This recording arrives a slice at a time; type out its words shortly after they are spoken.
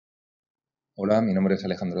Hola, mi nombre es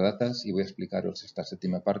Alejandro Datas y voy a explicaros esta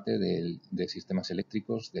séptima parte de Sistemas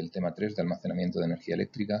Eléctricos del tema 3 de Almacenamiento de Energía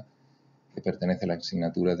Eléctrica, que pertenece a la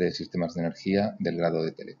asignatura de Sistemas de Energía del grado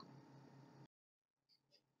de Teleco.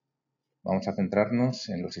 Vamos a centrarnos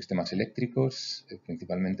en los sistemas eléctricos,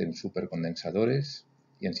 principalmente en supercondensadores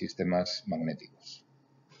y en sistemas magnéticos.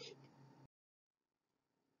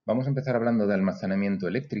 Vamos a empezar hablando de almacenamiento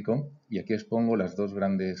eléctrico y aquí os pongo las dos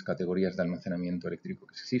grandes categorías de almacenamiento eléctrico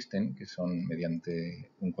que existen, que son mediante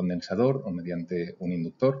un condensador o mediante un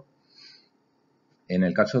inductor. En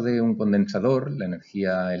el caso de un condensador, la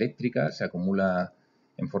energía eléctrica se acumula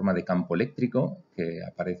en forma de campo eléctrico que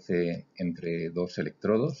aparece entre dos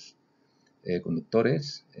electrodos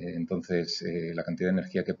conductores. Entonces, la cantidad de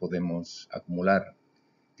energía que podemos acumular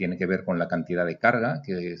tiene que ver con la cantidad de carga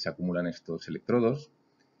que se acumula en estos electrodos.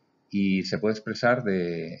 Y se puede expresar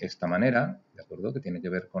de esta manera, ¿de acuerdo? Que tiene que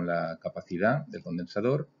ver con la capacidad del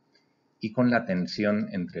condensador y con la tensión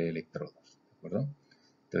entre electrodos, ¿de acuerdo?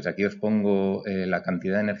 Entonces, aquí os pongo la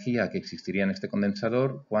cantidad de energía que existiría en este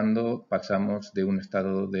condensador cuando pasamos de un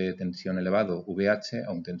estado de tensión elevado, VH,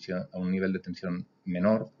 a un nivel de tensión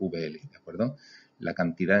menor, VL, ¿de acuerdo? La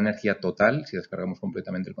cantidad de energía total, si descargamos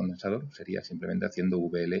completamente el condensador, sería simplemente haciendo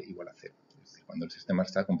VL igual a 0, es decir, cuando el sistema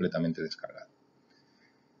está completamente descargado.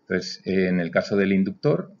 Entonces, en el caso del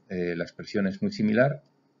inductor, la expresión es muy similar,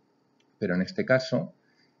 pero en este caso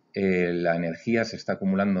la energía se está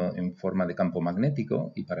acumulando en forma de campo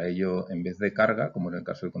magnético y para ello, en vez de carga, como en el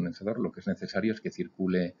caso del condensador, lo que es necesario es que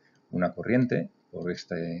circule una corriente por por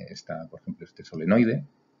ejemplo, este solenoide.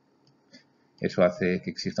 Eso hace que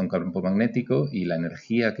exista un campo magnético y la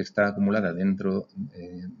energía que está acumulada dentro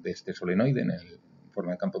de este solenoide en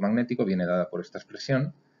forma de campo magnético viene dada por esta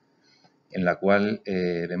expresión, en la cual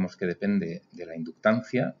vemos que depende de la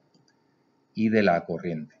inductancia y de la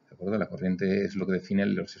corriente. ¿De acuerdo? La corriente es lo que define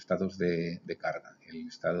los estados de carga. El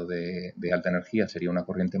estado de alta energía sería una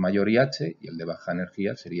corriente mayor IH y el de baja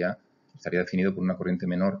energía estaría definido por una corriente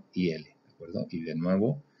menor IL. ¿De acuerdo? Y de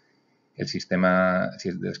nuevo, el sistema,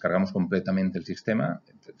 si descargamos completamente el sistema,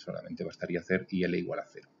 solamente bastaría hacer IL igual a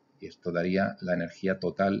 0. Y esto daría la energía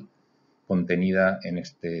total contenida en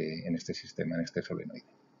este sistema, en este solenoide.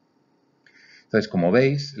 Entonces, como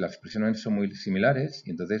veis, las expresiones son muy similares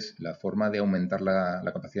y entonces la forma de aumentar la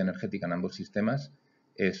capacidad energética en ambos sistemas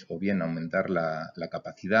es o bien aumentar la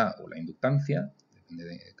capacidad o la inductancia, depende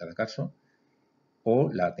de cada caso,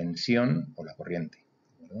 o la tensión o la corriente,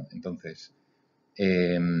 ¿de acuerdo? Entonces,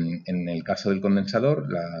 en el caso del condensador,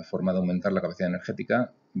 la forma de aumentar la capacidad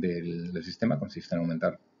energética del sistema consiste en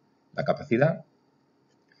aumentar la capacidad.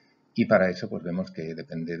 Y para eso pues vemos que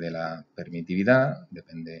depende de la permitividad,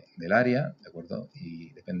 depende del área, ¿de acuerdo?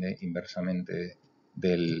 Y depende inversamente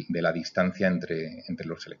de la distancia entre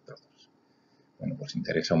los electrodos. Bueno, pues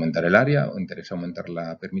interesa aumentar el área o interesa aumentar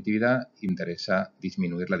la permitividad, interesa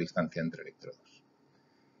disminuir la distancia entre electrodos.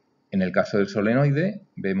 En el caso del solenoide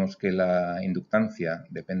vemos que la inductancia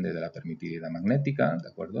depende de la permitividad magnética, ¿de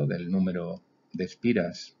acuerdo? Del número de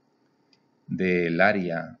espiras del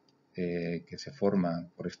área que se forma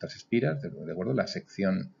por estas espiras, ¿de acuerdo? La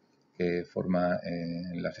sección que forma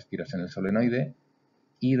las espiras en el solenoide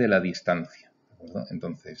y de la distancia, ¿de acuerdo?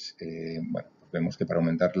 Entonces, bueno, pues vemos que para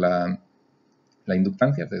aumentar la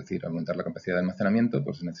inductancia, es decir, aumentar la capacidad de almacenamiento,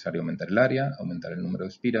 pues es necesario aumentar el área, aumentar el número de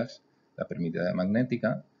espiras, la permitividad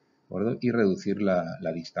magnética, ¿de acuerdo? Y reducir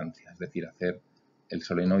la distancia, es decir, hacer el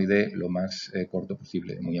solenoide lo más corto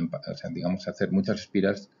posible, o sea, digamos, hacer muchas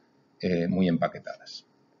espiras muy empaquetadas.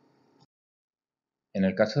 En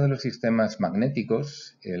el caso de los sistemas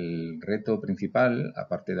magnéticos, el reto principal,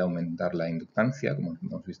 aparte de aumentar la inductancia, como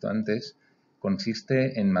hemos visto antes,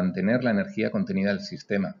 consiste en mantener la energía contenida del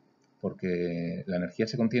sistema, porque la energía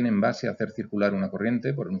se contiene en base a hacer circular una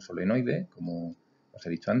corriente por un solenoide, como os he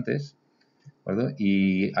dicho antes, ¿de acuerdo?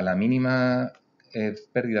 Y a la mínima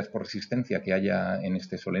pérdidas por resistencia que haya en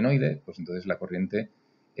este solenoide, pues entonces la corriente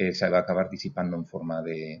se va a acabar disipando en forma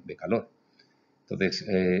de calor. Entonces,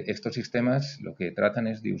 estos sistemas lo que tratan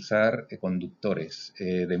es de usar conductores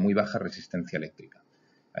de muy baja resistencia eléctrica.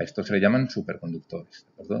 A estos se le llaman superconductores,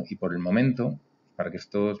 ¿de acuerdo? Y por el momento, para que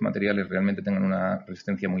estos materiales realmente tengan una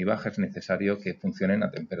resistencia muy baja, es necesario que funcionen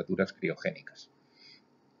a temperaturas criogénicas.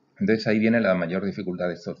 Entonces, ahí viene la mayor dificultad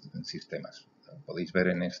de estos sistemas. Podéis ver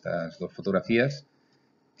en estas dos fotografías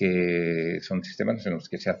que son sistemas en los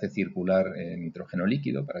que se hace circular nitrógeno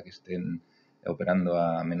líquido para que estén operando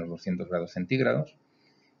a menos 200 grados centígrados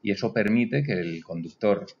y eso permite que el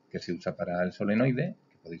conductor que se usa para el solenoide,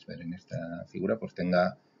 que podéis ver en esta figura, pues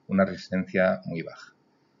tenga una resistencia muy baja.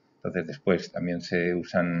 Entonces, después también se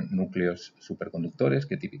usan núcleos superconductores,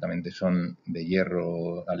 que típicamente son de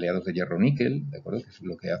hierro, aleados de hierro-níquel, ¿de acuerdo? Que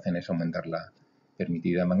lo que hacen es aumentar la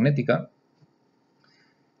permittividad magnética.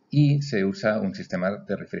 Y se usa un sistema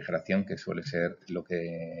de refrigeración que suele ser lo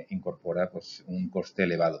que incorpora pues, un coste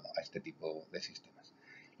elevado a este tipo de sistemas.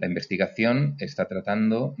 La investigación está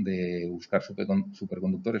tratando de buscar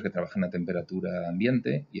superconductores que trabajen a temperatura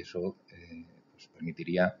ambiente y eso pues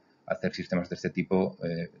permitiría hacer sistemas de este tipo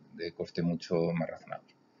de coste mucho más razonable.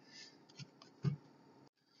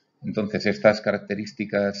 Entonces, estas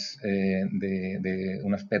características de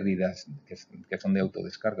unas pérdidas que son de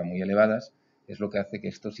autodescarga muy elevadas es lo que hace que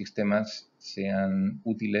estos sistemas sean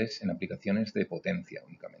útiles en aplicaciones de potencia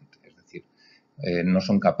únicamente. Es decir, no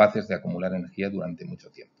son capaces de acumular energía durante mucho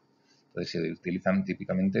tiempo. Entonces, se utilizan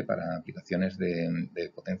típicamente para aplicaciones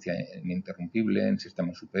de potencia ininterrumpible en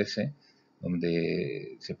sistemas UPS,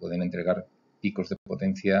 donde se pueden entregar picos de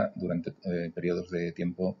potencia durante periodos de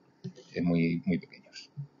tiempo muy pequeños.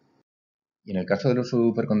 Y en el caso de los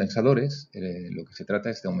supercondensadores, lo que se trata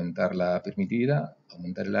es de aumentar la permitividad,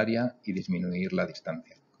 aumentar el área y disminuir la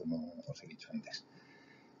distancia, como os he dicho antes.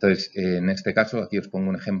 Entonces, en este caso, aquí os pongo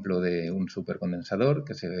un ejemplo de un supercondensador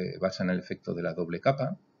que se basa en el efecto de la doble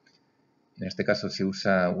capa. En este caso se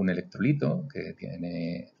usa un electrolito que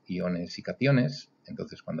tiene iones y cationes.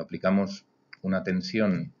 Entonces, cuando aplicamos una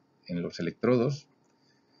tensión en los electrodos,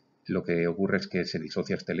 lo que ocurre es que se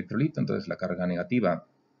disocia este electrolito, entonces la carga negativa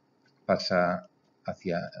pasa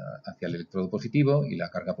hacia el electrodo positivo y la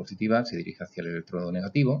carga positiva se dirige hacia el electrodo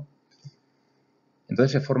negativo.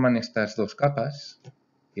 Entonces se forman estas dos capas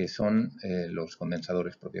que son los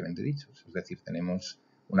condensadores propiamente dichos. Es decir, tenemos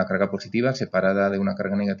una carga positiva separada de una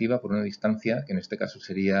carga negativa por una distancia que en este caso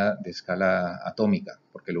sería de escala atómica,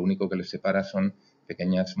 porque lo único que les separa son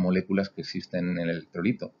pequeñas moléculas que existen en el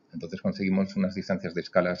electrolito. Entonces conseguimos unas distancias de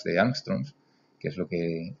escalas de angstroms, que es lo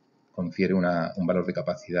que confiere un valor de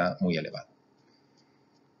capacidad muy elevado.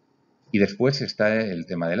 Y después está el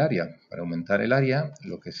tema del área. Para aumentar el área,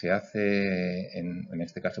 lo que se hace, en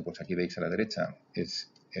este caso, pues aquí veis a la derecha,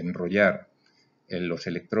 es enrollar los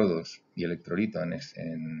electrodos y electrolito en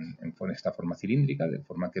esta forma cilíndrica, de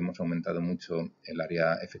forma que hemos aumentado mucho el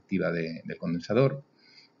área efectiva del condensador.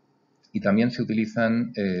 Y también se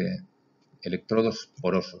utilizan electrodos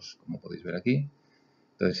porosos, como podéis ver aquí.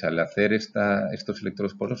 Entonces, al hacer estos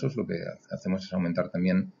electrodos porosos, lo que hacemos es aumentar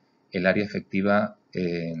también el área efectiva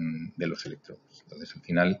de los electrodos. Entonces, al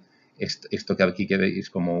final, esto que aquí veis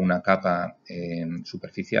como una capa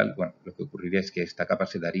superficial, bueno, lo que ocurriría es que esta capa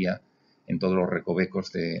se daría en todos los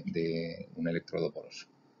recovecos de un electrodo poroso.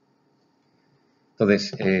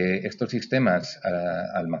 Entonces, estos sistemas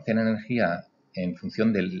almacenan energía en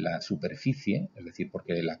función de la superficie, es decir,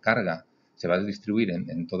 porque la carga se va a distribuir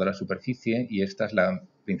en toda la superficie y esta es la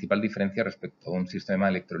principal diferencia respecto a un sistema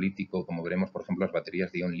electrolítico, como veremos, por ejemplo, las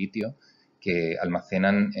baterías de ion litio, que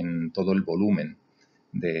almacenan en todo el volumen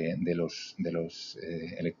de los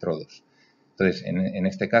electrodos. Entonces, en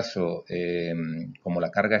este caso, como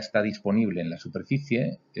la carga está disponible en la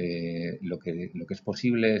superficie, lo que es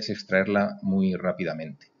posible es extraerla muy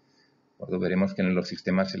rápidamente. Veremos que en los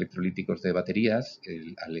sistemas electrolíticos de baterías,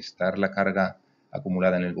 al estar la carga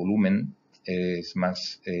acumulada en el volumen, es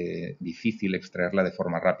más difícil extraerla de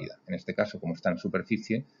forma rápida. En este caso, como está en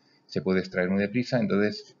superficie, se puede extraer muy deprisa,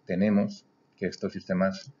 entonces tenemos que estos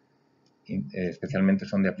sistemas especialmente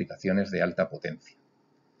son de aplicaciones de alta potencia,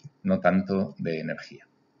 no tanto de energía.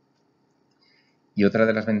 Y otra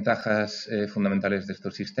de las ventajas fundamentales de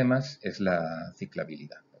estos sistemas es la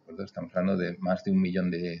ciclabilidad. ¿De acuerdo? Estamos hablando de más de 1 millón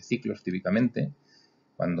de ciclos típicamente,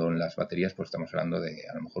 cuando en las baterías pues estamos hablando de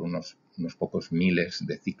a lo mejor unos pocos miles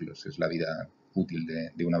de ciclos, es la vida útil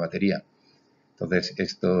de una batería. Entonces,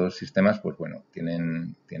 estos sistemas pues bueno,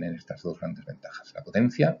 tienen estas dos grandes ventajas, la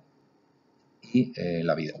potencia y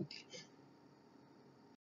la vida útil.